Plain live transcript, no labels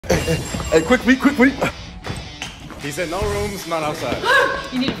Hey, quick meet. He said no rooms, not outside.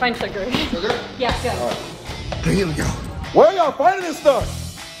 You need to find sugar. Sugar? Yeah, go. All right. Here we go. Where are y'all finding this stuff?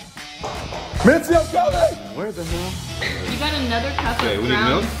 Mitzi, I'm coming! Where the hell? You got another cup of Okay, we need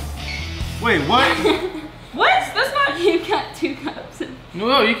ground. milk? Wait, what? What? That's not. You got 2 cups.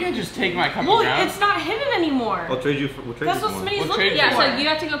 No, you can't just take my cup Well, of ground. it's not hidden anymore. I'll trade you for. We'll trade That's you what for one. Smitty's We'll looking trade for. you for Yeah, it. so you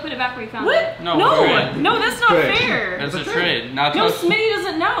have to go put it back where you found What? it. No, no, trade. no, that's not Trade. fair. That's a It's a trade. Now No, tell Smitty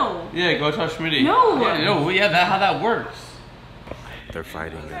doesn't know. Yeah, go tell Schmitty. No. Yeah, no, yeah, how that works. They're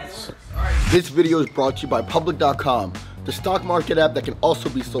fighting us. This video is brought to you by Public.com, the stock market app that can also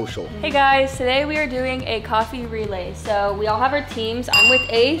be social. Hey guys, today we are doing a coffee relay. So we all have our teams. I'm with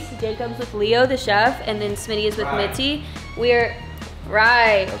Ace, Jacob's with Leo, the chef, and then Smitty is with Mitzi. We're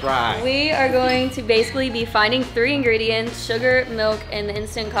right. We are going to basically be finding 3 ingredients: sugar, milk, and the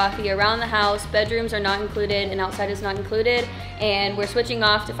instant coffee around the house. Bedrooms are not included and outside is not included. And we're switching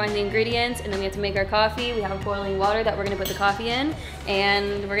off to find the ingredients, and then we have to make our coffee. We have boiling water that we're gonna put the coffee in,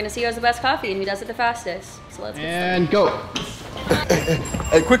 and we're gonna see who has the best coffee and who does it the fastest. So let's get started. And go.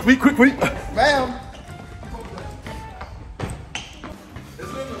 Hey, quick meet. Bam.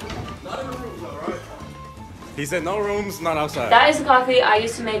 He said no rooms, not outside. That is the coffee I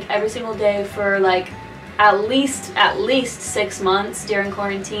used to make every single day for like at least 6 months during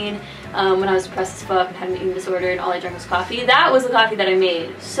quarantine, when I was depressed as fuck and had an eating disorder and all I drank was coffee. That was the coffee that I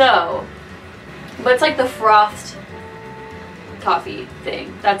made. So, but it's like the frothed coffee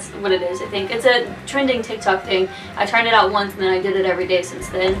thing. That's what it is, I think. It's a trending TikTok thing. I tried it out once and then I did it every day since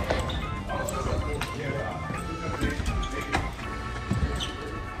then.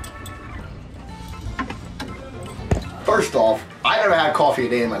 First off, I never had coffee a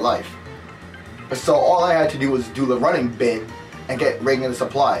day in my life. So all I had to do was do the running bit and get Reagan the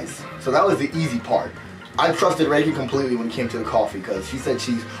supplies. So that was the easy part. I trusted Reagan completely when it came to the coffee because she said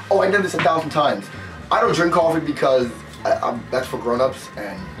I've done this 1,000 times. I don't drink coffee because that's for grown-ups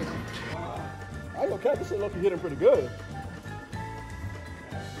and, you know. I know Cat, this shit look hitting pretty good.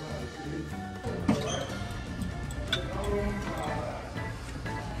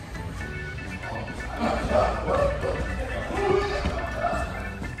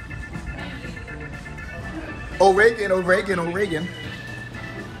 Oh Reagan. Or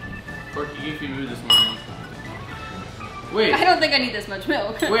you can do this morning. Wait. I don't think I need this much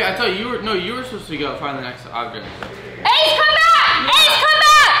milk. Wait, I thought you were supposed to go find the next object. Ace, come back! Ace, come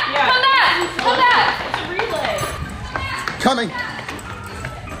back! Yeah. Come back! It's a relay. Coming.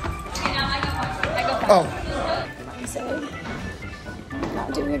 Okay, now I go first. Oh. I'm sorry.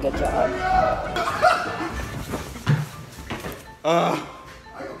 Not doing a good job. I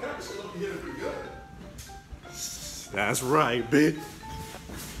know Cat, this shit look hitting pretty good. That's right, bitch.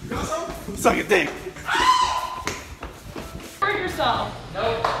 You got some? Suck it, dick. Hurt yourself.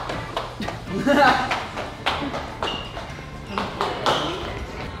 Nope.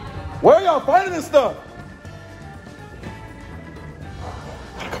 Where are y'all finding this stuff?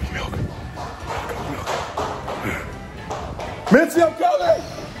 Mitzi, I'm coming!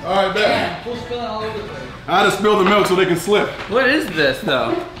 Alright, man. Full spilling all over the place. I had to spill the milk so they can slip. What is this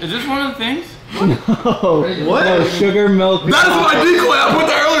though? Is this one of the things? What? Oh, sugar milk. That is my decoy I put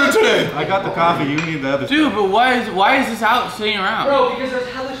there earlier today! I got the coffee. You need the other. Dude, but why is this out sitting around? Bro, because there's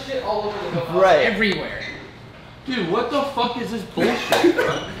hella shit all over the house. Right. Everywhere. Dude, what the fuck is this bullshit,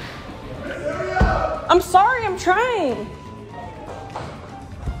 bro? I'm sorry, I'm trying.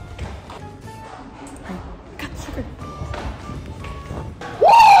 Woo!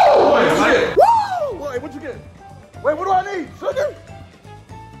 Wait, what'd you get? Wait, what do I need? Sugar?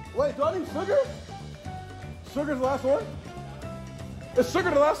 Wait, do I need sugar? Sugar's the last one? Is sugar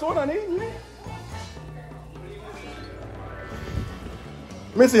the last one I need?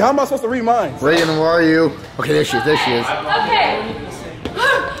 Missy, how am I supposed to read mine? Reagan, where are you? Okay, there she is. Okay.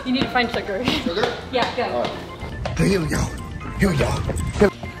 You need to find sugar. Sugar? Yeah, go. Here we go.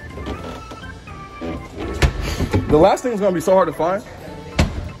 The last thing is gonna be so hard to find.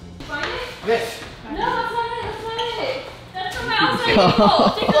 Find it? This. No, that's not it. That's from outside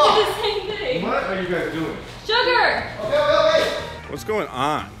people. Jacob did the same thing. What are you guys doing? Sugar. What's going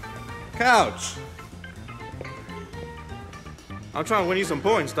on? Couch. I'm trying to win you some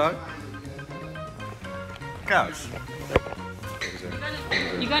points, Doc. Couch.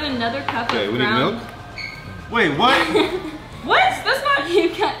 You got another cup Okay, of we need ground. milk. Wait, what? What? That's not. You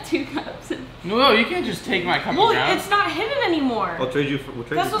got 2 cups. No, you can't just take my cup Well, of ground. it's not hidden anymore. I'll trade you for. We'll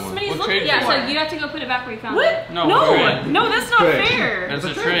trade That's you what for one. Smitty's We'll looking trade for. you for Yeah, it. so you have to go put it back where you found What? it. No, No, trade. no, that's not fair. That's a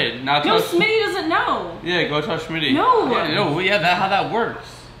It's a trade. Now No, tell Smitty doesn't know. Yeah, go tell Schmitty. No. Yeah, no, yeah, how that works.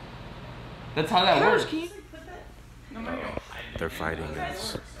 That's how that works. Can you put that? They're fighting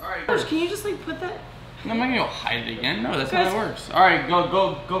us. Gosh, can you just like put that? No, I'm not gonna go hide it again. No, that's not how it works. All right,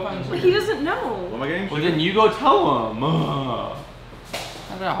 go find the He doesn't know. What am I getting? Well, then you go tell him. Not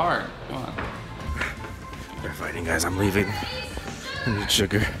that hard. Come on. They're fighting, guys. I'm leaving. I need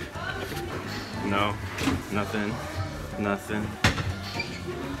sugar. No, nothing. Nothing.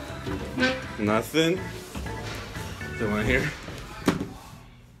 Nothing. They want here.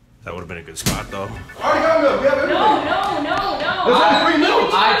 That would have been a good spot, though. I already got milk. We have everything. No. There's only 3 milks.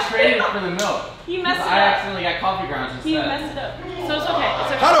 I traded for the milk. He messed it I up. accidentally got coffee grounds instead. He messed it up. So it's okay.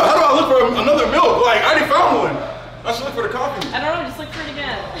 It's okay. How do I look for another milk? Like, I already found one. I should look for the coffee. I don't know. Just look for it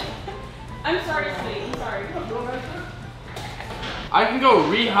again. I'm sorry, sweetie. I'm sorry. I can go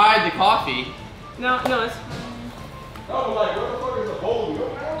re-hide the coffee. No, it's I was like, what the fuck is a bowl of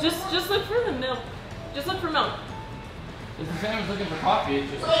milk now? just look for the milk. Just look for milk. It's the same as looking for coffee.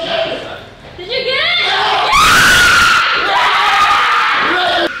 It's just a snack inside. Did you get it?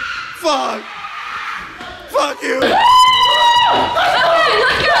 Fuck! Fuck you! Okay,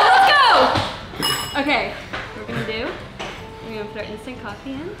 let's go. Okay, what we're gonna do, we're gonna put our instant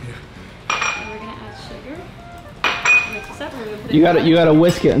coffee in. And we're gonna add sugar. Mix this up, we're gonna put it You gotta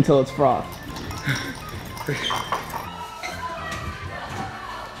whisk it until it's frothed.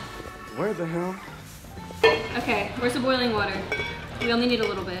 Where the hell? Okay, where's the boiling water? We only need a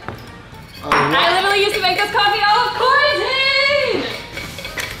little bit. I literally used to make this coffee all of quarantine!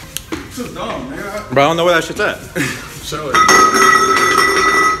 This is dumb, man. Bro, I don't know where that shit's at. Show it.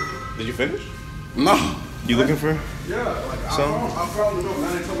 Did you finish? No. You looking for? Yeah, like, So? I found the milk.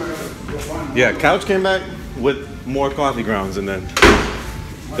 Now they told me I gotta go find it. Yeah, Couch came back with more coffee grounds, and then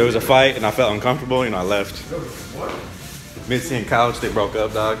there was a fight, and I felt uncomfortable. You know, I left. What? Mitzi and Couch, they broke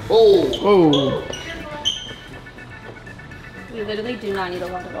up, dog. Oh. We literally do not need a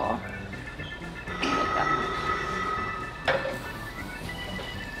lot at all. Like that.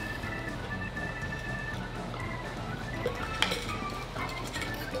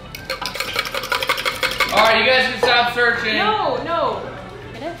 All right, you guys can stop searching. No.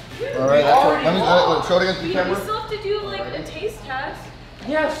 Get it? Alright, let me show it against the We camera. still have to do like a taste test.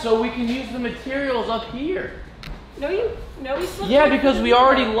 Yeah, so we can use the materials up here. No, we still. Yeah, because we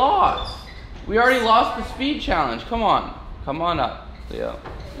already lost. We already lost the speed challenge. Come on up, Leo.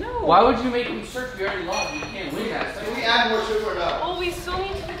 No. Why would you make them search? We already lost. You can't win that. Can we add more sugar or not? Well, we still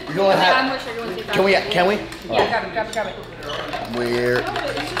need to. We're going to Add have. more sugar once we Can we? Yeah, grab it. We're. No,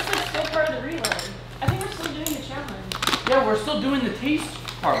 but it's just like still part of the relay. I think we're still doing the challenge. Yeah, we're still doing the taste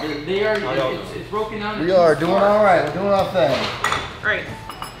part. But they are. It's broken down. We into are two doing parts. all right. We're doing our thing. Right.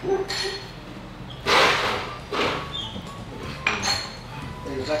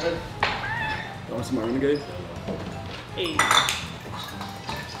 Is that good? You want some more renegade? Hey.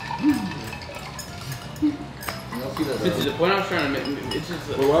 It's the point I was trying to make. It's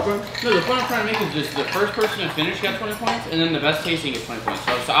just. What happened? No, the point I'm trying to make is just the first person to finish got 20 points, and then the best tasting gets 20 points.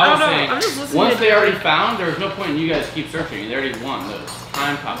 So I was I'm just saying, listening once to they Jerry. already found, there was no point in you guys keep searching. They already won those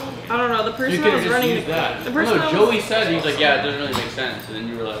time complicated. I don't know. The You person could that have was just running. used that. The person No, that Joey said, he's like, yeah, it doesn't really make sense. And then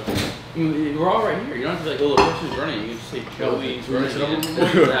you were like, we're all right here. You don't have to be like, oh, the person who's running. You can just say Joey's running. Yeah,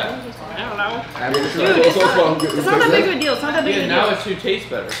 I don't know. Dude, Dude, it's not that big of a deal. It's not that big of a now deal. it's who tastes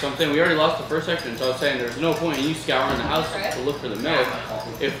better. So I'm saying we already lost the first section. So I was saying there's no point in you scouring the house to look for the milk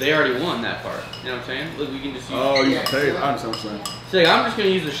if they already won that part. You know what I'm saying? Look, we can just use. Oh, you taste. I understand what you're saying. So like, I'm just gonna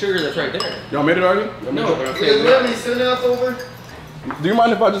use the sugar that's right there. Y'all made it already? No, but I'm Is saying. there any sitting else over? Do you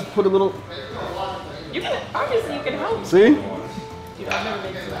mind if I just put a little? You can obviously you can help. See? Dude, I've never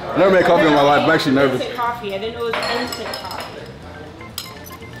made this. I never made coffee in my life. I'm actually nervous. Instant coffee. I didn't know it was instant coffee.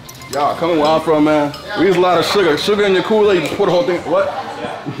 Y'all coming where I'm from, man. We use a lot of sugar. Sugar in your Kool-Aid, you just put the whole thing. What?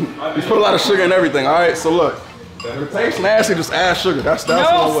 You put a lot of sugar in everything. All right. So look, if it tastes nasty, just add sugar. That's No,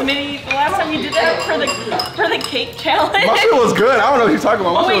 what. Smitty. The last time you did that for the cake challenge. My shit was good. I don't know what you're talking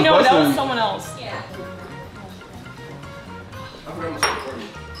about. My Oh shit wait, no, was that was busting. someone else.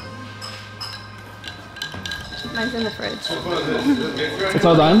 Mine's in the fridge. It's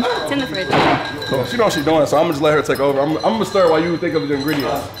all done? It's in the fridge. So she knows what she's doing, so I'm gonna just let her take over. I'm gonna stir while you think of the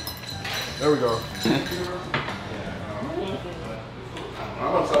ingredients. There we go. I'm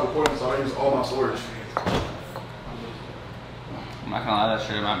gonna stop recording, so I use all my storage. I'm not gonna lie, that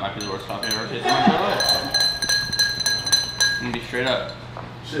sugar might be the worst coffee I've ever tasted in my life. I'm gonna be straight up.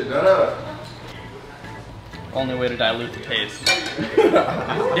 Shit, that Only way to dilute the taste.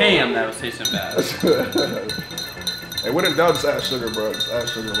 Damn, that was tasting bad. Hey, when in doubt, just add sugar, bro. Just add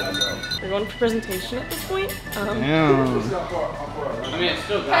sugar when in doubt. We're going for presentation at this point. I mean, it's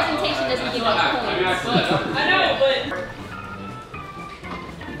still got. Presentation doesn't give you I mean, I still have. I know,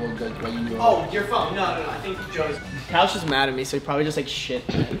 but Oh, your phone. No. I think Joe's. Cal's just mad at me, so he probably just like shit.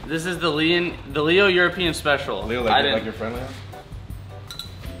 This is the Leo European Special. Leo, I like didn't. your friend, Leo?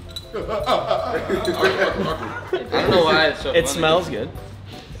 I don't know why it's so It funny. smells good.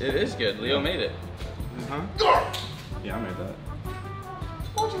 It is good. Leo made it. Yeah, I made that.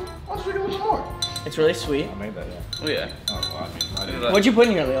 Why don't you drink a little more? It's really sweet. I made that, yeah. Oh yeah. Oh, well, I mean, I did What'd you put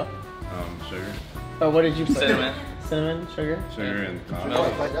in here, Leo? sugar. Oh, what did you put? Cinnamon. Cinnamon, sugar. Sugar and coffee.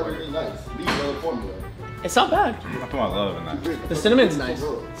 Milk. Like, that was really nice. Leave the formula. It's not bad. I put my love in that. The cinnamon's nice.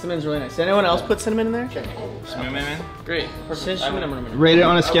 Cinnamon's really nice. Did anyone else put cinnamon in there? Cinnamon? Great. Cinnamon. Rate it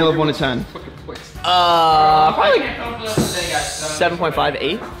on a scale of 1 to 10. Probably like 7.5,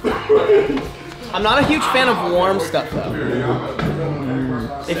 8. I'm not a huge fan of warm stuff though.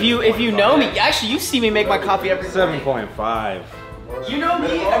 If you know me, actually you see me make my coffee every morning. 7.5. You know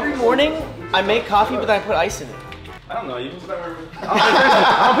me, every morning I make coffee but then I put ice in it. I don't know you. I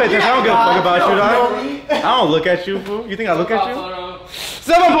don't pay attention. I don't give a fuck about you, dog. I don't look at you, fool. You think I look at you? 7.5?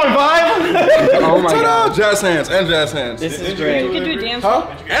 Oh my god. Jazz hands and jazz hands. This is great. We could do a dance. Huh?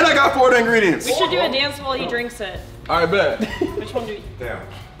 And I got 4 of the ingredients. We should do a dance while he drinks it. All right, bet. Which one do we? Damn.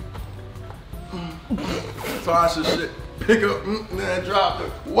 Toss this shit. Pick up and then drop it.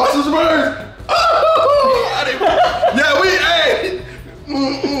 Watch this birds. Oh, I didn't. Yeah, we. Hey.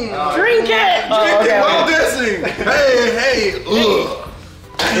 Drink it! Drink it while dancing. Hey. Ugh.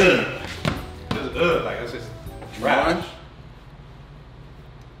 Like, that's just Trash.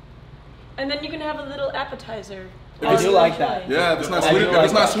 And then you can have a little appetizer. I do like that. Yeah, if it's not I sweet, do if like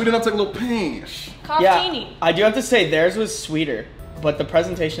it's not that. sweet enough, take a little pinch. Coffee. I do have to say theirs was sweeter, but the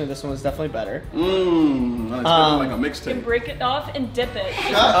presentation of this one was definitely better. Like a You can mixtape. break it off and dip it.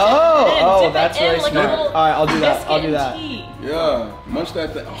 Oh, dip that's it in really like a smart. little All right, I'll do that. biscuit I'll do and that. tea. Yeah, munch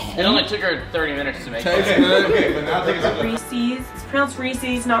that thing. Oh, It only took her 30 minutes to make tastes it. good. okay, but now take a sip. Reese's. It's pronounced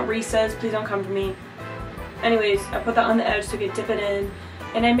Reese's, not Reese's. Please don't come for me. Anyways, I put that on the edge so I could dip it in.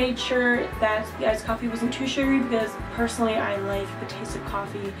 And I made sure that the iced coffee wasn't too sugary because personally I like the taste of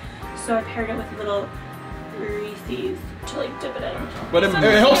coffee. So I paired it with little Reese's to like dip it in. But it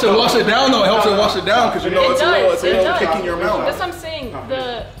helps it wash it down though. It helps it wash it down because you know It it's a little, does, it's a it little does. kick in your That's mouth. what I'm saying.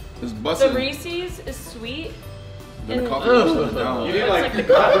 The It's busting. Reese's is sweet. Then the and- coffee washes it down. You need like, you need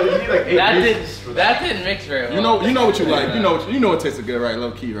like 8 That pieces for that didn't mix very well. You know what you like. You know it tastes good, right? Low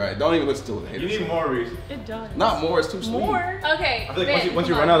key, right? Don't even listen to it. You need more reasons. It does. Not more. It's too sweet. More. Okay. I feel like Ben, once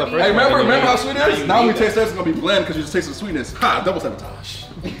you come run on. out of the Hey, first one, remember how sweet it is? Now when we need taste that, it's gonna be bland because you just taste the sweetness. Ha! Double sabotage.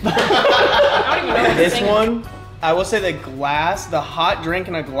 I don't even know what This saying. one, I will say the hot drink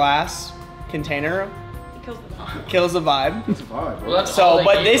in a glass container It kills the vibe. kills the vibe. It's a vibe, bro. Well, that's all So, they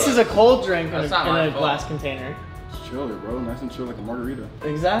but gave this us. is a cold drink in That's not my a fault. glass container. It's chill, bro. Nice and chill like a margarita.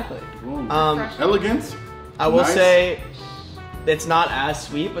 Exactly. Boom. I Elegance. will Nice. say it's not as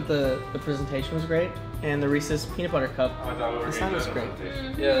sweet, but the presentation was great. And the Reese's peanut butter cup. The sound was great.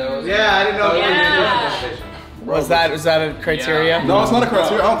 Yeah, that was. Yeah, I didn't know. Yeah. Was that a criteria? Yeah. No, it's not a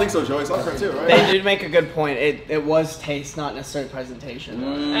criteria. I don't think so, Joey. It's not a criteria, right? They did make a good point. It was taste, not necessarily presentation.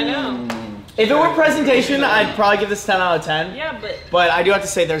 I know. If it were presentation, I'd probably give this 10 out of 10. Yeah, but But I do have to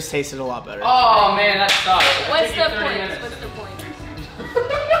say theirs tasted a lot better. Oh man, that sucks. What's the point? What's the point?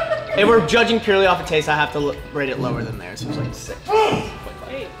 If we're judging purely off of taste, I have to rate it lower than theirs. It was like 6.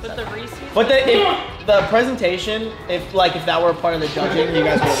 hey, but the Reese's. But if the presentation, if that were a part of the judging, you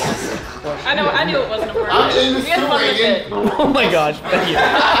guys would have won. I knew it wasn't a word. I'm in this We had too, fun with Reagan. it. Oh my gosh, thank you.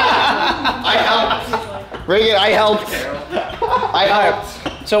 I helped. Reagan, I helped. I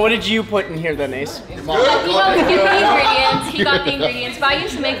helped. So what did you put in here then, Ace? He got the ingredients. He got the ingredients. But I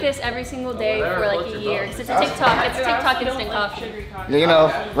used to make this every single day for like a year. 'Cause it's a TikTok. It's TikTok instant coffee. You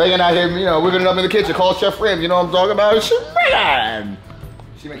know, Reagan out here, whipping it up in the kitchen. Call Chef Rim. You know what I'm talking about? Chef Rim.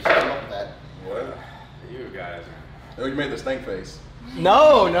 She makes something up with that. What? You guys. Oh, you made the stank face.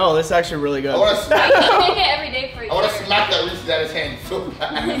 No, this is actually really good. I want to smack You that. make it every day for each I want to other. smack that Reese's out of his hand so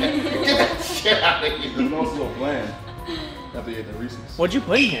bad. Get that shit out of It's here. also a little bland after you ate the Reese's. What'd you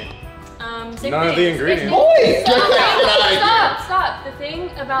put in here? Same None of thing. the ingredients. Boy, get that shit out of here. Stop. The thing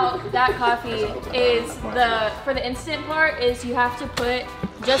about that coffee is for the instant part is you have to put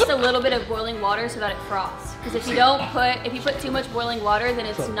just a little bit of boiling water so that it froths. Because if you put too much boiling water, then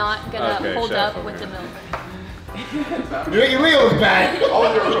it's not gonna Okay, hold chef, up okay. with the milk. You're making Leo's bad.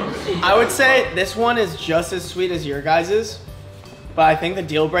 I would say this one is just as sweet as your guys's, but I think the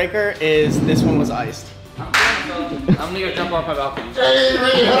deal breaker is this one was iced. I'm gonna go jump off my balcony. Hey,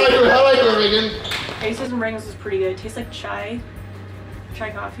 Reagan, how are you, Reagan? Aces and Rings is pretty good. It tastes like chai.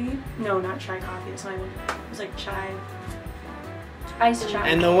 Chai coffee? No, not chai coffee. It's not even. It's like chai. Iced chai.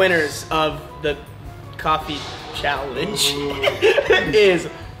 And the winners of the coffee challenge is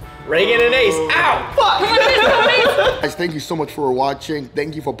Reagan and Ace. Ow! Fuck! Guys, thank you so much for watching.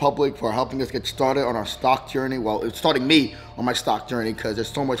 Thank you for Public for helping us get started on our stock journey. Well, it's starting me on my stock journey because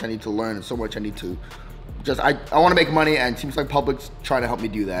there's so much I need to learn and so much I need to I want to make money, and it seems like Public's trying to help me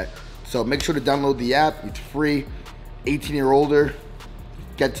do that. So make sure to download the app. It's free. 18 or older.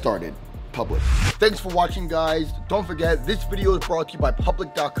 Get started. Public. Thanks for watching, guys. Don't forget, this video is brought to you by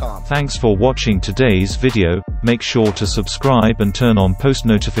Public.com. Thanks for watching today's video. Make sure to subscribe and turn on post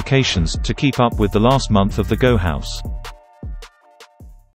notifications to keep up with the last month of the Go House.